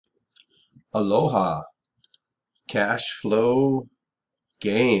Aloha cash flow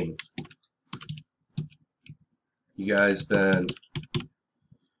game. You guys been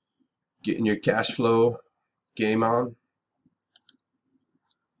getting your cash flow game on?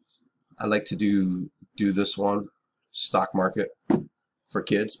 I like to do this one, stock market for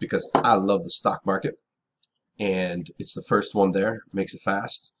kids, because I love the stock market and it's the first one there. Makes it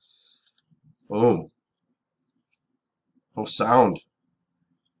fast. Boom. No sound.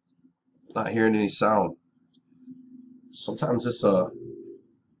 Not hearing any sound. Sometimes this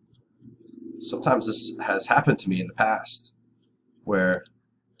has happened to me in the past where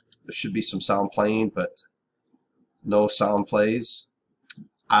there should be some sound playing but no sound plays.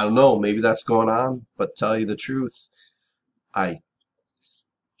 I don't know, maybe that's going on, but tell you the truth, I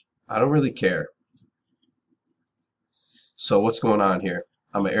don't really care. So what's going on here?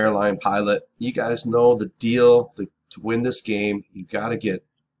 I'm an airline pilot. You guys know the deal. To win this game, you gotta get,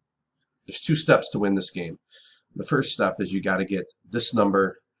 there's 2 steps to win this game. The first step is you gotta get this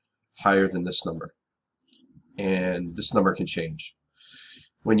number higher than this number, and this number can change.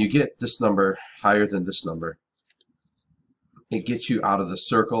 When you get this number higher than this number, it gets you out of the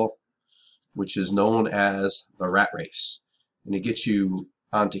circle, which is known as the rat race, and it gets you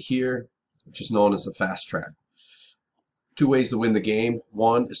onto here, which is known as the fast track. 2 ways to win the game.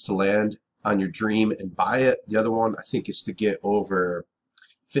 One is to land on your dream and buy it. The other one, I think, is to get over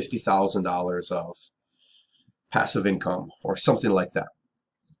 $50,000 of passive income or something like that.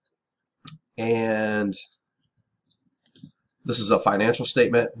 And this is a financial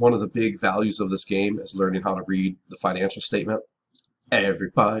statement. One of the big values of this game is learning how to read the financial statement.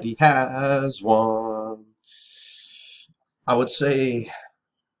 Everybody has one. I would say,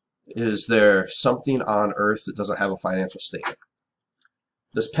 is there something on earth that doesn't have a financial statement?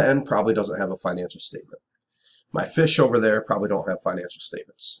 This pen probably doesn't have a financial statement. My fish over there probably don't have financial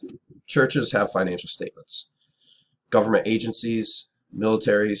statements. Churches have financial statements. Government agencies,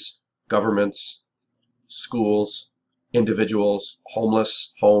 militaries, governments, schools, individuals,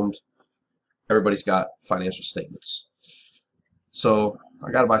 homeless, homed, everybody's got financial statements. So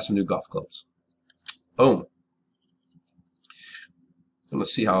I gotta buy some new golf clubs. Boom. And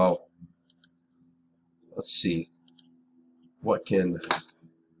let's see what can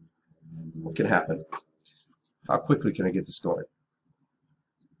happen. How quickly can I get this going?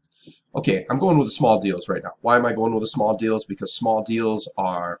 Okay, I'm going with the small deals right now. Why am I going with the small deals? Because small deals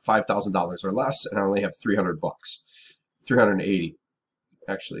are $5,000 or less, and I only have 300 bucks. 380,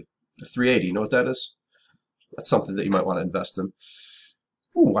 actually. 380, you know what that is? That's something that you might want to invest in.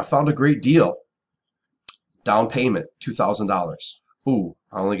 Ooh, I found a great deal. Down payment, $2,000. Ooh,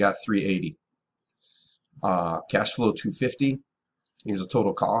 I only got 380. Cash flow, 250. Here's the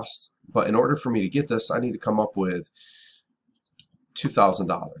total cost. But in order for me to get this, I need to come up with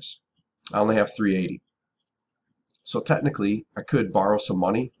 $2,000. I only have 380. So technically, I could borrow some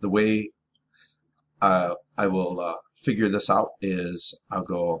money. The way I will figure this out is I'm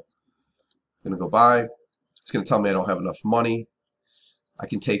gonna go buy. It's gonna tell me I don't have enough money. I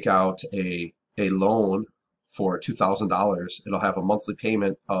can take out a loan for $2,000. It'll have a monthly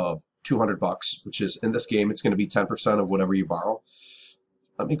payment of 200 bucks, which is, in this game, it's going to be 10% of whatever you borrow.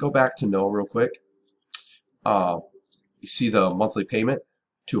 Let me go back to no real quick. You see the monthly payment,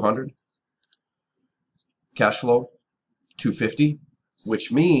 200. Cash flow, 250,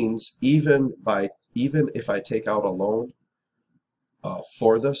 which means even if I take out a loan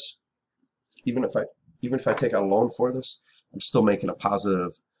for this, even if I take out a loan for this, I'm still making a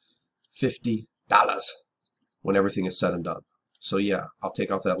positive $50 when everything is said and done. So yeah, I'll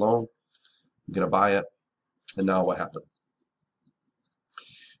take out that loan. I'm gonna buy it, and now what happened?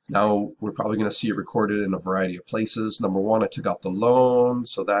 Now we're probably gonna see it recorded in a variety of places. Number one, I took out the loan,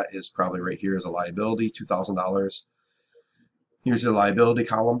 so that is probably right here as a liability, $2,000. Here's the liability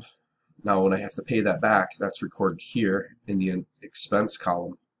column. Now when I have to pay that back, that's recorded here in the expense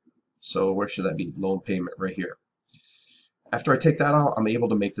column. So where should that be? Loan payment right here. After I take that out, I'm able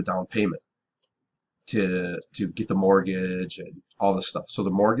to make the down payment to get the mortgage and all this stuff. So the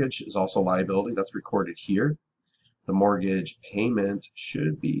mortgage is also liability. That's recorded here. The mortgage payment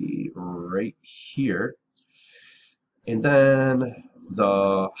should be right here. And then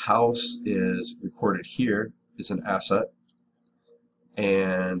the house is recorded here is an asset,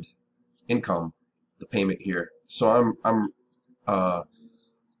 and income, the payment here. So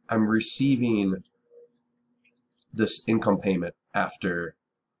I'm receiving this income payment after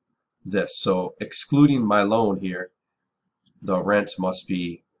this. So excluding my loan here, the rent must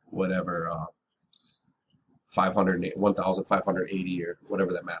be whatever, 1,580 or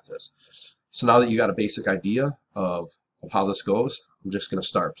whatever that math is. So now that you got a basic idea of how this goes, I'm just going to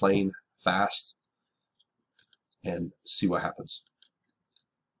start playing fast and see what happens.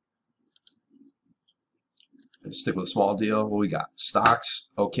 And stick with a small deal. What we got? Stocks.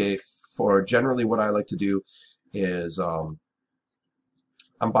 Okay, for generally what I like to do is I'm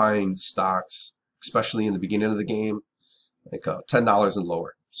buying stocks, especially in the beginning of the game, like $10 and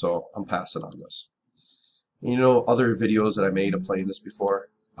lower. So I'm passing on this. And you know, other videos that I made of playing this before,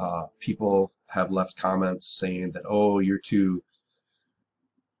 people have left comments saying that, oh, you're too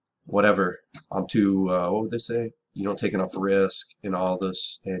whatever. I'm too, what would they say? You don't take enough risk and all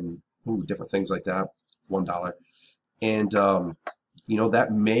this and different things like that. $1. And, you know,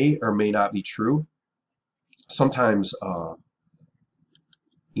 that may or may not be true. Sometimes,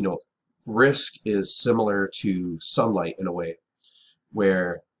 you know, risk is similar to sunlight in a way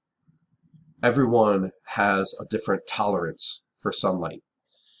where everyone has a different tolerance for sunlight.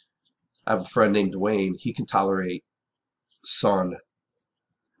 I have a friend named Dwayne. He can tolerate sun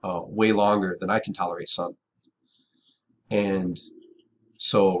way longer than I can tolerate sun. And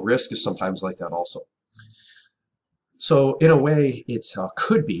so risk is sometimes like that also. So in a way, it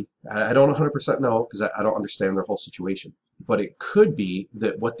could be, I don't 100% know because I don't understand their whole situation, but it could be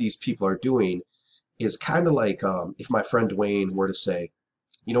that what these people are doing is kind of like if my friend Dwayne were to say,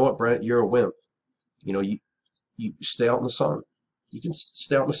 you know what, Brent, you're a wimp. You know, you stay out in the sun. You can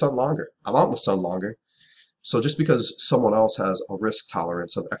stay out in the sun longer. I'm out in the sun longer. So just because someone else has a risk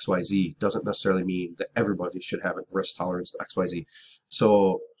tolerance of XYZ doesn't necessarily mean that everybody should have a risk tolerance of XYZ.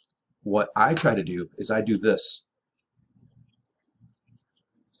 So what I try to do is I do this.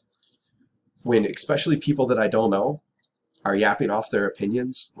 When especially people that I don't know are yapping off their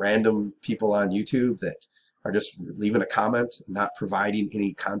opinions, random people on YouTube that are just leaving a comment, not providing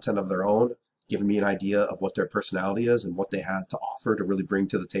any content of their own, giving me an idea of what their personality is and what they have to offer to really bring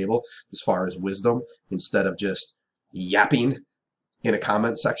to the table as far as wisdom, instead of just yapping in a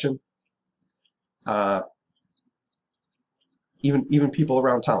comment section. Even people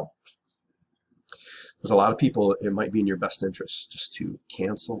around town. There's a lot of people, it might be in your best interest just to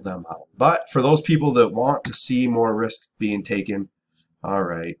cancel them out. But for those people that want to see more risk being taken, all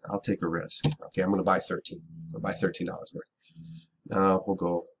right, I'll take a risk. Okay, I'm going to buy 13. I'll buy $13 worth. Now we'll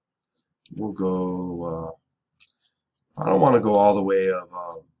go, I don't want to go all the way of,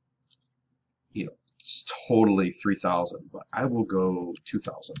 you know, it's totally 3,000, but I will go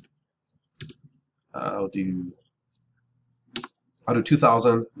 2,000. I'll do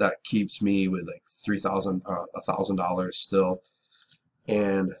 2,000. That keeps me with like $1,000 still,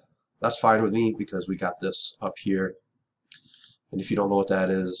 and that's fine with me because we got this up here. And if you don't know what that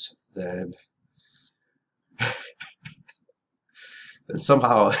is, then then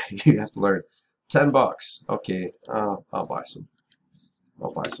somehow you have to learn. $10. Okay, I'll buy some.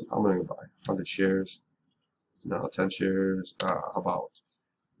 I'm gonna buy 100 shares. No, 10 shares. How about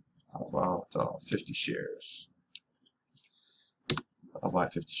 50 shares? I'll buy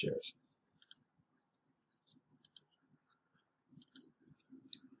 50 shares.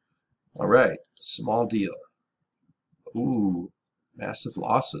 All right, small deal. Ooh, massive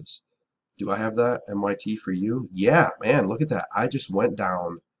losses. Do I have that? MIT for you? Yeah, man, look at that. I just went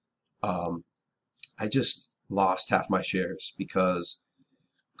down. I just lost half my shares because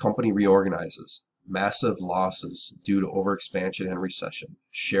company reorganizes. Massive losses due to overexpansion and recession.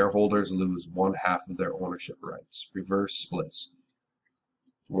 Shareholders lose 1/2 of their ownership rights. Reverse splits.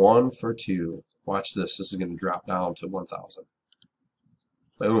 1 for 2. Watch this. This is going to drop down to 1,000.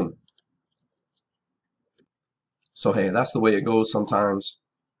 Boom. So hey, that's the way it goes sometimes.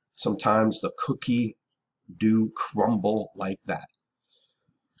 Sometimes the cookie do crumble like that.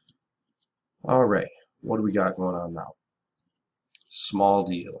 All right, what do we got going on now? Small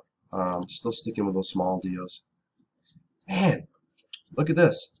deal. Still sticking with those small deals. Man, look at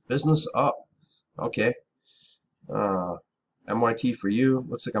this. Business up. Okay. MIT for you.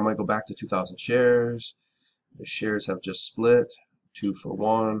 Looks like I might go back to 2,000 shares. The shares have just split. 2 for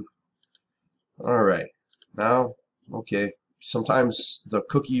 1. All right. Now, okay. Sometimes the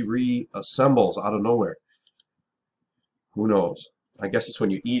cookie reassembles out of nowhere. Who knows? I guess it's when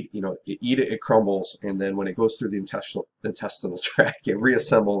you eat, you know, you eat it, it crumbles, and then when it goes through the intestinal tract, it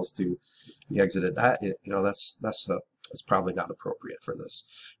reassembles to be exited. You know, that's probably not appropriate for this.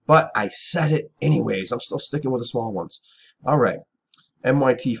 But I said it anyways. I'm still sticking with the small ones. All right,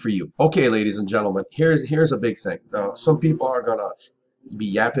 MIT for you. Okay, ladies and gentlemen, here's a big thing. Now, some people are gonna be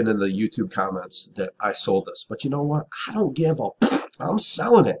yapping in the YouTube comments that I sold this, but you know what? I don't give a. I'm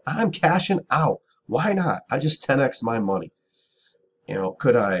selling it. I'm cashing out. Why not? I just 10x my money. You know,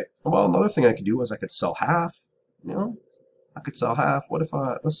 could I? Well, another thing I could do was I could sell half. You know, I could sell half. What if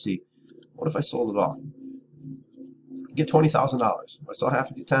let's see, what if I sold it all? Get $20,000. If I sell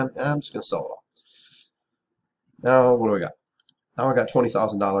half, I get 10. I'm just going to sell it all. Now, what do I got? Now I got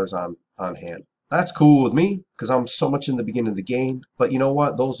 $20,000 on hand. That's cool with me because I'm so much in the beginning of the game. But you know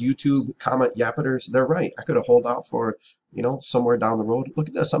what? Those YouTube comment yappers, they're right. I could have held out for, you know, somewhere down the road. Look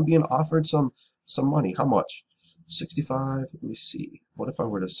at this. I'm being offered some money. How much? 65. Let me see. What if I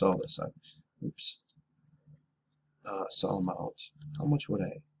were to sell this? Oops. Sell amount. How much would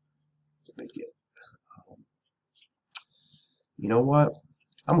I make it? You know what?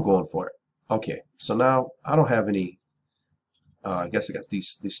 I'm going for it. Okay. So now I don't have any. I guess I got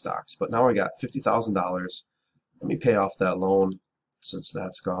these stocks, but now I got $50,000. Let me pay off that loan since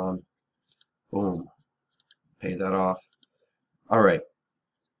that's gone. Boom. Pay that off. All right.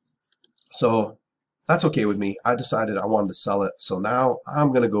 So that's okay with me. I decided I wanted to sell it, so now I'm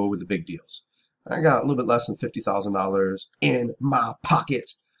going to go with the big deals. I got a little bit less than $50,000 in my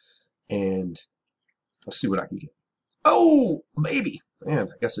pocket, and let's see what I can get. Oh, a baby. Man,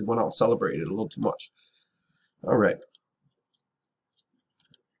 I guess it went out and celebrated a little too much. All right.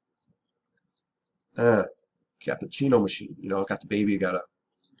 Cappuccino machine. You know, got the baby. Gotta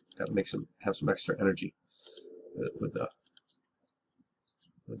make have some extra energy with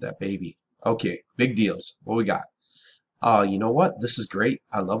that baby. Okay, big deals. What we got? You know what? This is great.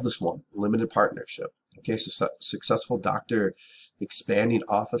 I love this one. Limited partnership. Okay, so successful doctor expanding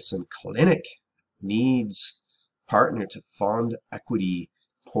office and clinic needs partner to fund equity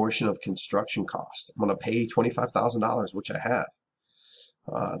portion of construction cost. I'm gonna pay $25,000, which I have.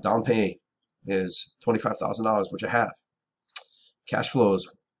 Down pay is $25,000, which I have. Cash flow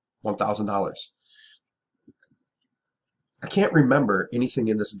is $1,000. I can't remember anything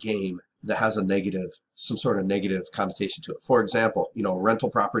in this game that has a negative, some sort of negative connotation to it. For example, you know, rental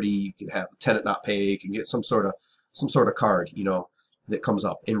property, you can have a tenant not pay, you can get some sort of card, you know, that comes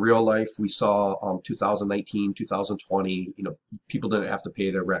up. In real life, we saw 2019, 2020, you know, people didn't have to pay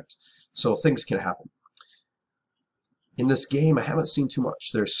their rent. So things can happen. In this game, I haven't seen too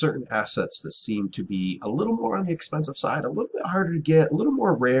much. There's certain assets that seem to be a little more on the expensive side, a little bit harder to get, a little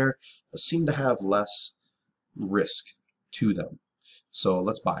more rare, but seem to have less risk to them. So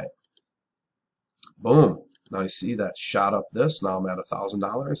let's buy it. Boom. Now you see that shot up this. Now I'm at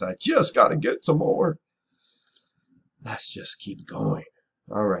 $1,000. I just got to get some more. Let's just keep going.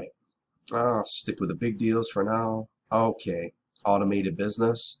 All right. I'll stick with the big deals for now. Okay. Automated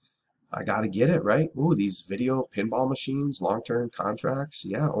business. I got to get it, right? Ooh, these video pinball machines, long-term contracts.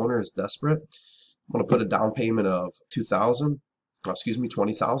 Yeah, owner is desperate. I'm going to put a down payment of $20,000. Cost is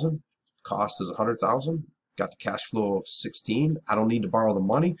 $100,000. Got the cash flow of 16. I don't need to borrow the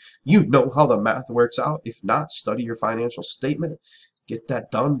money. You know how the math works out. If not, study your financial statement. Get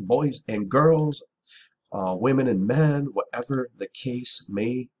that done, boys and girls, women and men, whatever the case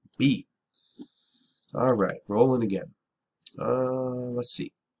may be. All right, rolling again. Let's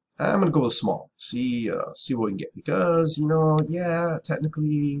see. I'm gonna go with small. See what we can get, because you know, yeah,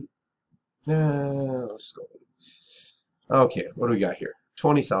 technically, let's go. Okay, what do we got here?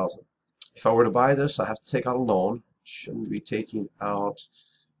 20,000. If I were to buy this, I have to take out a loan. Shouldn't be taking out.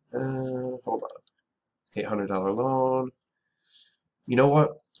 Hold on, $800 loan. You know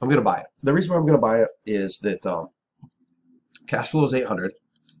what? I'm gonna buy it. The reason why I'm gonna buy it is that cash flow is 800.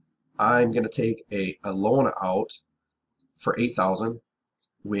 I'm gonna take a loan out for 8,000.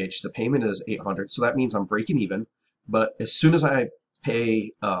 Which the payment is 800, so that means I'm breaking even. But as soon as I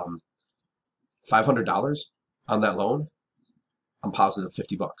pay $500 on that loan, I'm positive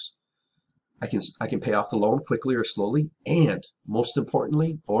 50 bucks. I can pay off the loan quickly or slowly, and most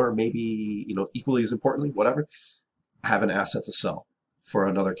importantly, or maybe you know equally as importantly, whatever, I have an asset to sell for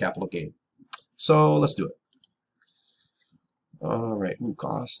another capital gain. So let's do it. All right, ooh,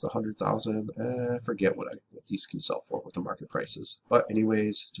 cost 100,000. Forget what these can sell for, what the market price is. But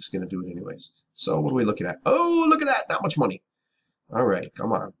anyways, just gonna do it anyways. So what are we looking at? Oh, look at that! Not much money. All right,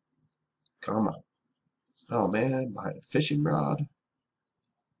 come on, come on. Oh man, buy a fishing rod.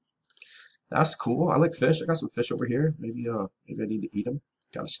 That's cool. I like fish. I got some fish over here. Maybe I need to eat them.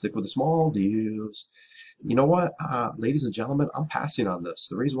 Got to stick with the small deals. You know what, ladies and gentlemen, I'm passing on this.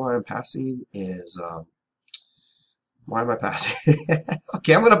 The reason why I'm passing is. Why am I passing?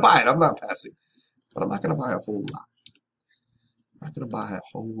 Okay, I'm going to buy it. I'm not passing. But I'm not going to buy a whole lot. I'm not going to buy a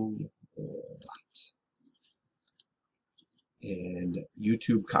whole lot. And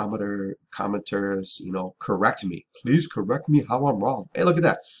YouTube commenters, you know, correct me. Please correct me how I'm wrong. Hey, look at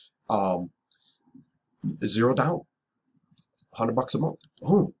that. 0 down. $100 a month.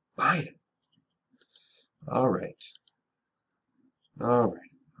 Boom. Buy it. All right. All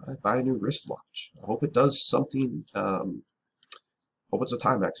right. I buy a new wristwatch. I hope it does something. Hope it's a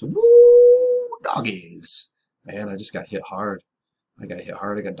Timex. Woo, doggies. Man, I just got hit hard. I got hit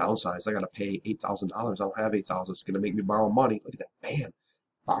hard. I got downsized. I got to pay $8,000. I don't have 8,000. It's going to make me borrow money. Look at that. Bam.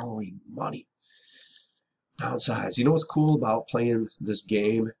 Borrowing money. Downsize. You know what's cool about playing this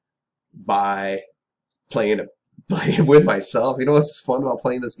game by playing with myself? You know what's fun about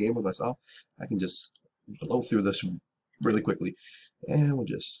playing this game with myself? I can just blow through this really quickly. And we'll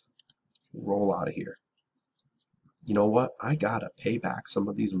just roll out of here. You know what? I got to pay back some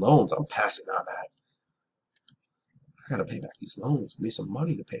of these loans. I'm passing on that. I got to pay back these loans. Give me some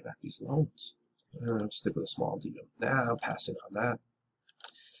money to pay back these loans. I'll stick with a small deal. Nah, I'm passing on that.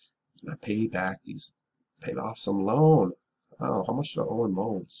 I pay off some loan. Oh, how much do I owe in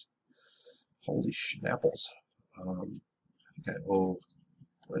loans? Holy schnapples. I think I owe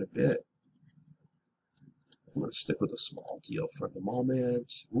quite a bit. I'm going to stick with a small deal for the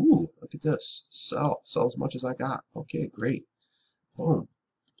moment. Ooh, look at this. Sell as much as I got. Okay, great. Boom.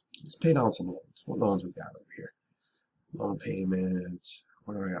 Let's pay down some loans. What loans we got over here? Loan payment.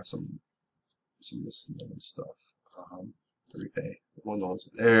 What do I got? Some this loan stuff. Repay. One loans.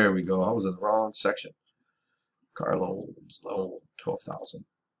 There we go. I was in the wrong section. Car loans. Loan 12,000.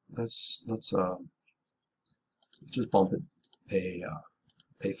 Let's just bump it. Pay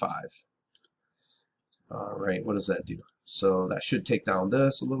 5. All right. What does that do? So that should take down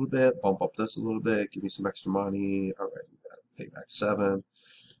this a little bit. Bump up this a little bit. Give me some extra money. All right. Pay back 7.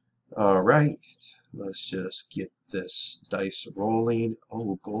 All right. Let's just get this dice rolling.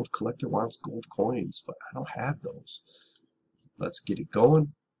 Oh, gold collector wants gold coins, but I don't have those. Let's get it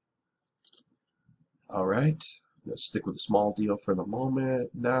going. All right. Let's stick with a small deal for the moment.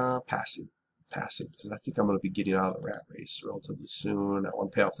 Nah, passing, because I think I'm going to be getting out of the rat race relatively soon. I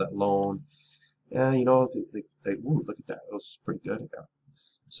want to pay off that loan. And you know, ooh, look at that. That was pretty good. I got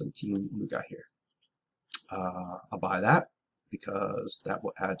 17. We got here. I'll buy that because that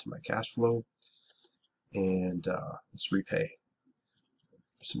will add to my cash flow. And let's repay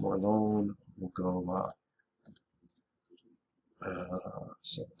some more loan. We'll go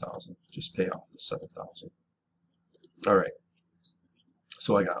 7,000. Just pay off the 7,000. All right.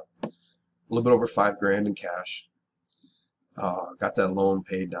 So I got a little bit over $5,000 in cash. Got that loan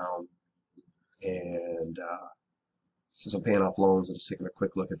paid down, and since I'm paying off loans, I'm just taking a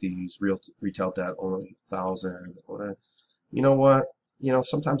quick look at these. Retail debt only 1,000. You know what? You know,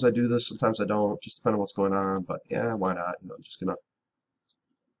 sometimes I do this, sometimes I don't, just depending on what's going on. But yeah, why not? You know, I'm just gonna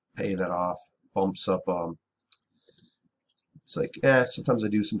pay that off. Bumps up. It's like, sometimes I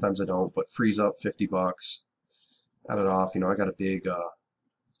do, sometimes I don't. But frees up $50. Add it off. You know, I got a big.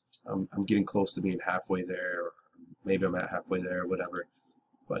 I'm getting close to being halfway there. Or maybe I'm at halfway there, whatever.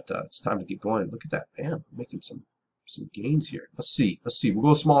 But it's time to get going. Look at that. Bam, I'm making some gains here. Let's see. We'll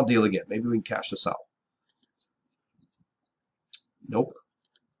go small deal again. Maybe we can cash this out. Nope.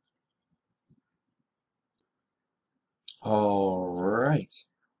 All right.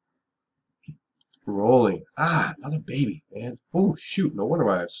 Rolling. Ah, another baby, man. Oh, shoot. No wonder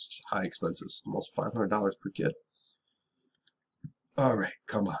why I have high expenses. Almost $500 per kid. All right.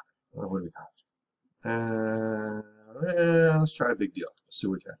 Come on. What do we got? Let's try a big deal. Let's see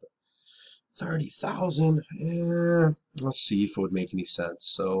what we got. 30,000. Yeah. Let's see if it would make any sense.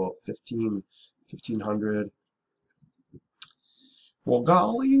 So 1,500. Well,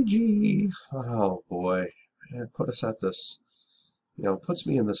 golly gee. Oh boy. Man, put us at this. You know, puts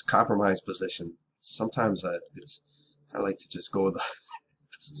me in this compromised position. Sometimes I like to just go with the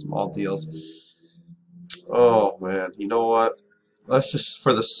small deals. Oh man, you know what? Let's just,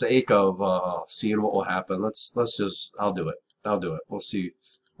 for the sake of seeing what will happen, I'll do it. We'll see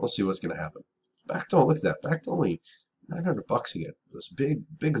what's gonna happen. Back to, look at that. Back to only $900 again. This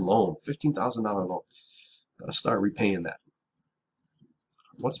big loan, $15,000 loan. Gotta start repaying that.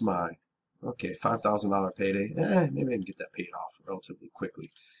 What's my $5,000 payday? Maybe I can get that paid off relatively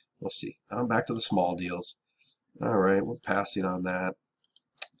quickly. We'll see. Now I'm back to the small deals. All right, we're passing on that.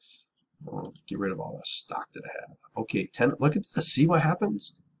 Get rid of all that stock that I have. Okay, tenant. Look at this. See what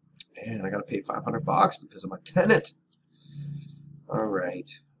happens? Man, I gotta pay $500 because of my tenant. All right.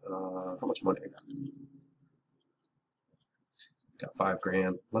 How much money I got? Got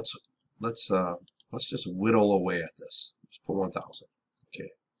 $5,000. Let's just whittle away at this. Just put 1,000.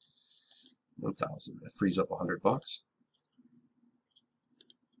 Okay. 1,000. That frees up $100.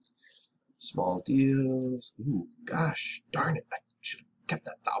 Small deals. Ooh, gosh darn it! I should have kept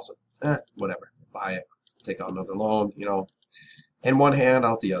that 1,000. Whatever. Buy it. Take out another loan. You know, in one hand,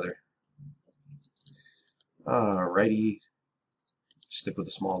 out the other. Alrighty. Stick with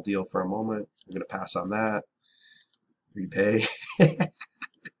a small deal for a moment. I'm gonna pass on that. Repay. There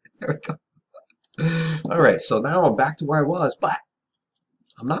we go. All right. So now I'm back to where I was, but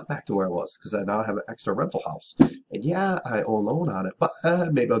I'm not back to where I was because I now have an extra rental house. And yeah, I owe a loan on it, but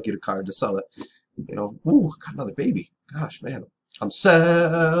maybe I'll get a card to sell it. You know, ooh, got another baby. Gosh, man. I'm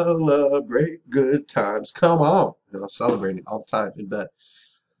celebrate good times. Come on. You know, celebrating all the time in bed.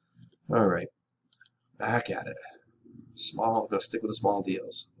 All right. Back at it. Small, gonna stick with the small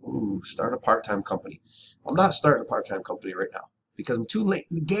deals. Ooh, start a part-time company. I'm not starting a part-time company right now because I'm too late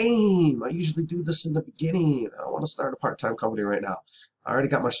in the game. I usually do this in the beginning. I don't want to start a part-time company right now. I already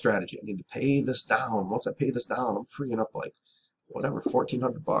got my strategy. I need to pay this down. Once I pay this down, I'm freeing up like whatever,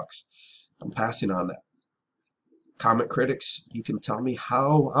 $1,400. I'm passing on that. Comment critics, you can tell me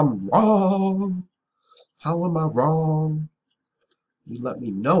how I'm wrong. How am I wrong? You let me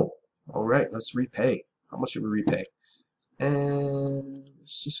know. All right, let's repay. How much should we repay? And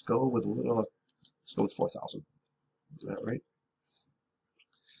let's just go with a little, let's go with 4,000. Is that right?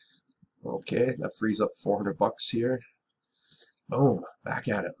 Okay, that frees up $400 here. Boom, back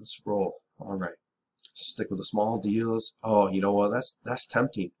at it. Let's roll. All right, stick with the small deals. Oh, you know what? That's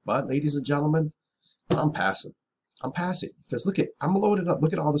tempting. But ladies and gentlemen, I'm passing. I'm passing because look at, I'm loaded up.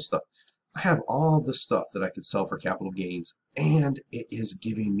 Look at all this stuff. I have all this stuff that I could sell for capital gains, and it is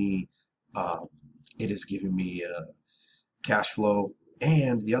giving me, uh, cash flow.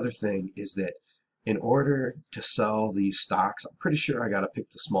 And the other thing is that in order to sell these stocks, I'm pretty sure I got to pick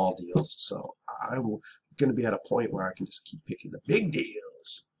the small deals. So I'm going to be at a point where I can just keep picking the big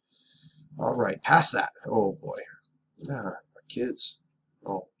deals. All right, past that. Oh boy, my kids.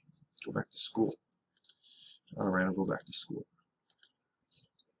 Oh, go back to school. All right, I'll go back to school.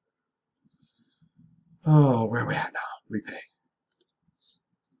 Oh, where are we at now? Repay.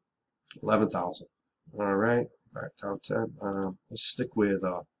 11,000. All right, back down 10. Let's stick with.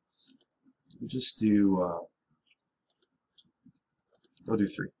 We'll just do. We'll do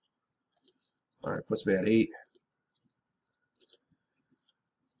 3. All right, puts me at 8.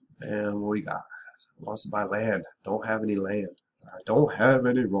 And what we got? Wants to buy land. Don't have any land. I don't have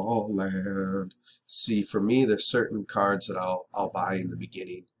any raw land. See, for me, there's certain cards that I'll buy in the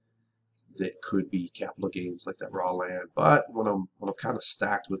beginning that could be capital gains, like that raw land. But when I'm kind of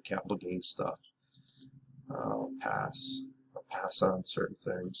stacked with capital gains stuff, I'll pass. I'll pass on certain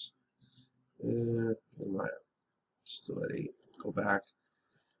things. Still at 8. Go back.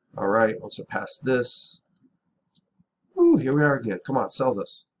 All right. Once I pass this, ooh, here we are again. Come on, sell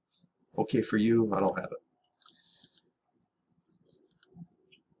this. Okay for you. I don't have it.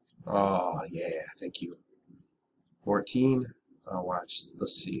 Oh yeah, thank you. 14. Watch.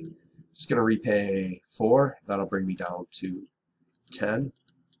 Let's see. Just gonna repay 4. That'll bring me down to 10.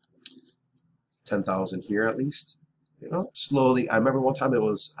 10,000 here at least. You know, slowly. I remember one time it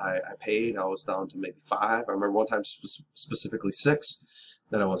was I paid. I was down to maybe 5. I remember one time specifically 6.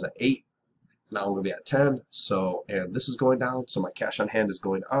 Then I was at 8. Now I'm gonna be at 10. So, and this is going down. So my cash on hand is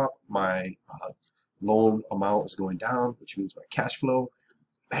going up. My loan amount is going down, which means my cash flow.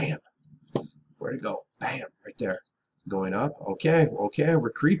 Bam. Where'd it go? Bam. Right there. Going up. Okay. Okay. We're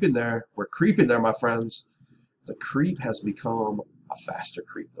creeping there. We're creeping there, my friends. The creep has become a faster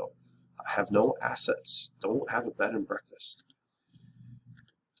creep, though. I have no assets. Don't have a bed and breakfast.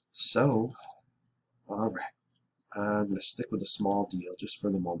 So, all right. I'm going to stick with a small deal just for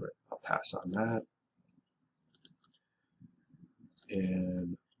the moment. I'll pass on that.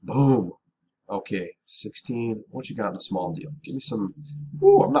 And boom. Okay, 16. What you got in the small deal? Give me some.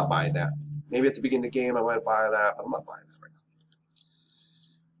 Ooh, I'm not buying that. Maybe at the beginning of the game I might buy that, but I'm not buying that right now.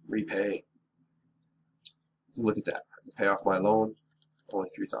 Repay. Look at that. Pay off my loan. Only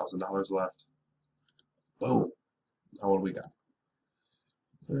 $3,000 left. Boom. Now what do we got?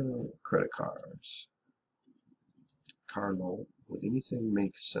 Credit cards. Car loan. Would anything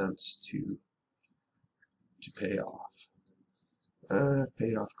make sense to pay off?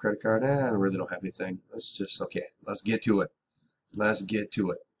 Paid off credit card. I really don't have anything. Let's just, okay, let's get to it. Let's get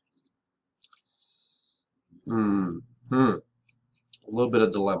to it. A little bit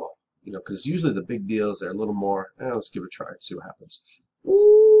of dilemma, you know, because usually the big deals are a little more, let's give it a try and see what happens.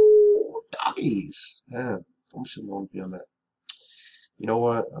 Ooh, doggies. Yeah, I should loan be on that. You know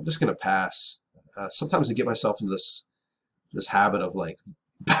what? I'm just going to pass. Sometimes I get myself into this habit of like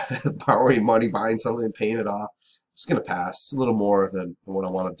borrowing money, buying something, and paying it off. I'm just going to pass. It's a little more than what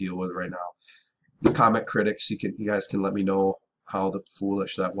I want to deal with right now. The comment critics, you guys can let me know how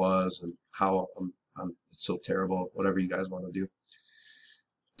foolish that was and how it's so terrible, whatever you guys want to do.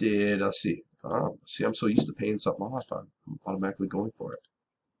 Let's see. See, I'm so used to paying something off, I'm automatically going for it.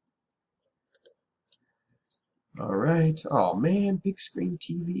 All right. Oh man, big screen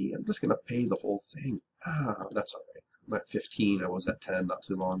TV. I'm just gonna pay the whole thing. That's all right. I'm at 15. I was at 10 not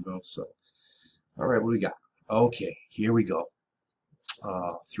too long ago. So, all right, what do we got? Okay, here we go.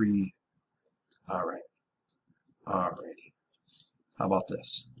 Three. All right. Alrighty. How about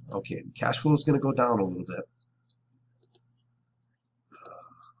this? Okay, cash flow is going to go down a little bit.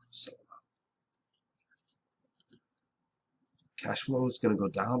 So cash flow is going to go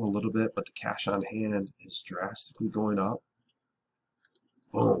down a little bit, but the cash on hand is drastically going up.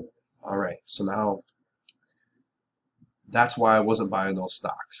 Boom. All right. So now that's why I wasn't buying those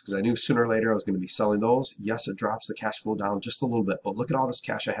stocks, because I knew sooner or later I was going to be selling those. Yes, it drops the cash flow down just a little bit, but look at all this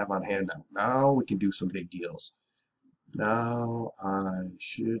cash I have on hand now. Now we can do some big deals. Now I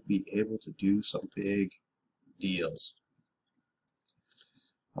should be able to do some big deals.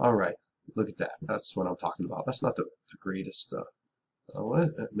 All right, look at that. That's what I'm talking about. That's not the greatest.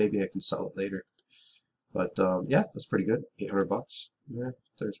 Maybe I can sell it later. But yeah, that's pretty good. 800 bucks. Yeah,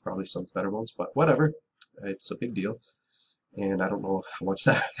 there's probably some better ones, but whatever. It's a big deal, and I don't know how much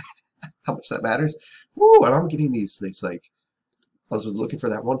that how much that matters. Woo! And I'm getting these like I was looking for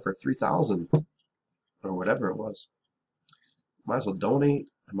that one for 3,000 or whatever it was. Might as well donate.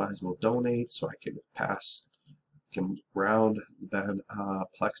 I might as well donate so I can pass. Can round the band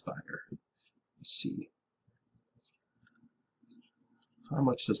Plex buyer. Let's see. How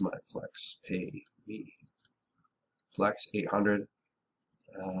much does my Plex pay me? Plex 800,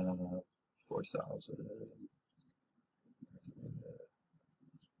 4,000.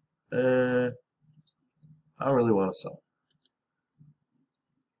 I don't really want to sell.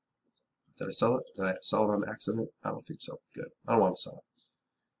 Did I sell it? Did I sell it on accident? I don't think so. Good. I don't want to sell it.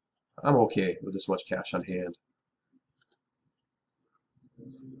 I'm okay with this much cash on hand.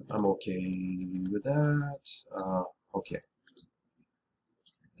 I'm okay with that. Okay.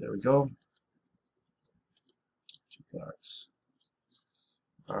 There we go. 2 bucks.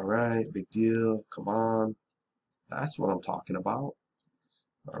 All right, big deal. Come on. That's what I'm talking about.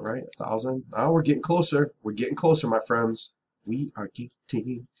 All right, 1,000. Now we're getting closer. We're getting closer, my friends. We are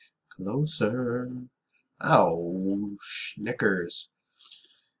getting closer. Oh, Snickers.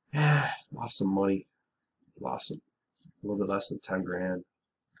 Lost some money. Lost a little bit less than 10 grand.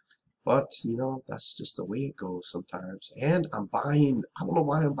 But, you know, that's just the way it goes sometimes. And I'm buying, I don't know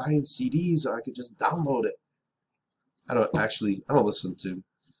why I'm buying CDs, or I could just download it. I don't listen to,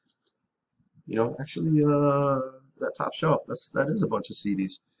 you know, actually, that top shelf, that is a bunch of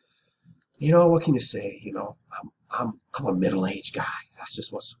CDs. You know, what can you say? You know, I'm a middle-aged guy.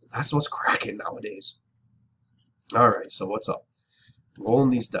 That's what's cracking nowadays. All right, so what's up?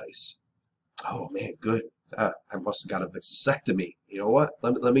 Rolling these dice. Oh man, good. I must have got a vasectomy. You know what?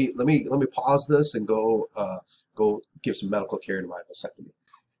 Let me pause this and go give some medical care to my vasectomy.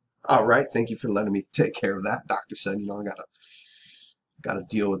 All right, thank you for letting me take care of that. Doctor said, you know, I gotta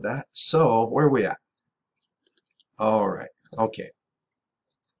deal with that. So where are we at? All right, okay.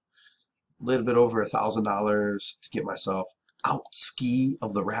 A little bit over $1,000 to get myself out ski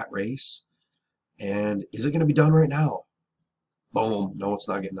of the rat race. And is it going to be done right now? Boom. No, it's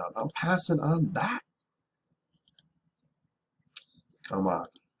not getting done. I'm passing on that. Come on.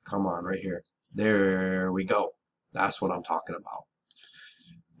 Come on, right here. There we go. That's what I'm talking about.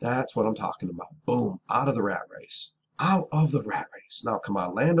 That's what I'm talking about. Boom. Out of the rat race. Out of the rat race. Now, come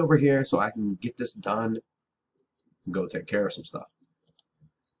on. Land over here so I can get this done and go take care of some stuff.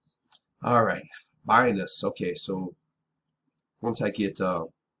 All right. Buying this. Okay, so once I get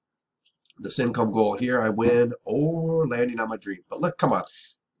this income goal here, I win, or landing on my dream. But look, come on.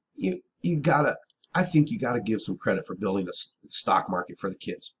 You gotta, I think you gotta give some credit for building a stock market for the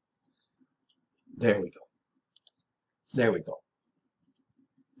kids. There we go. There we go.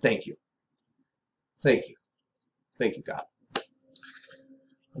 Thank you. Thank you. Thank you, God.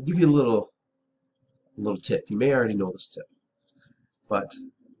 I'll give you a little tip. You may already know this tip. But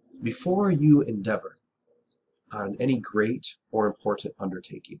before you endeavor on any great or important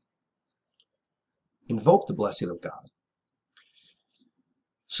undertaking, invoke the blessing of God.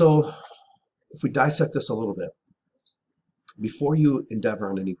 So if we dissect this a little bit, before you endeavor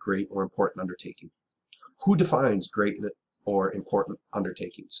on any great or important undertaking, who defines great or important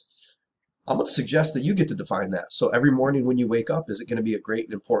undertakings? I'm going to suggest that you get to define that. So every morning when you wake up, is it going to be a great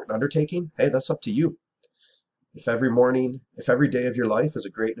and important undertaking? Hey, that's up to you. If every day of your life is a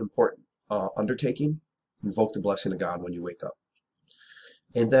great and important undertaking, invoke the blessing of God when you wake up.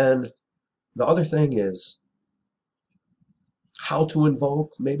 And then the other thing is how to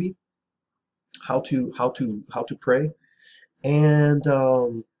invoke, maybe how to pray, and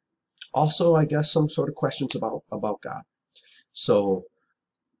also I guess some sort of questions about God. So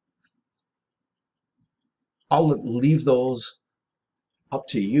I'll leave those up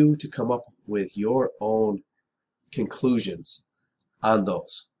to you to come up with your own conclusions on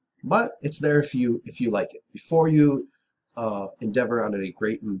those. But it's there if you like it. Before you endeavor on any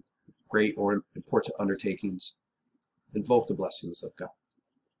great or important undertakings, invoke the blessings of God.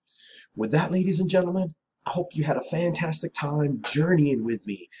 With that, ladies and gentlemen, I hope you had a fantastic time journeying with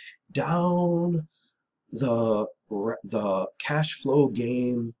me down the cash flow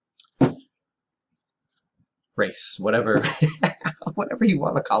game race, whatever whatever you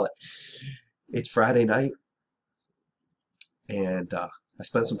want to call it. It's Friday night, and I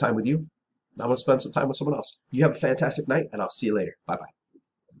spent some time with you. I'm going to spend some time with someone else. You have a fantastic night, and I'll see you later. Bye-bye.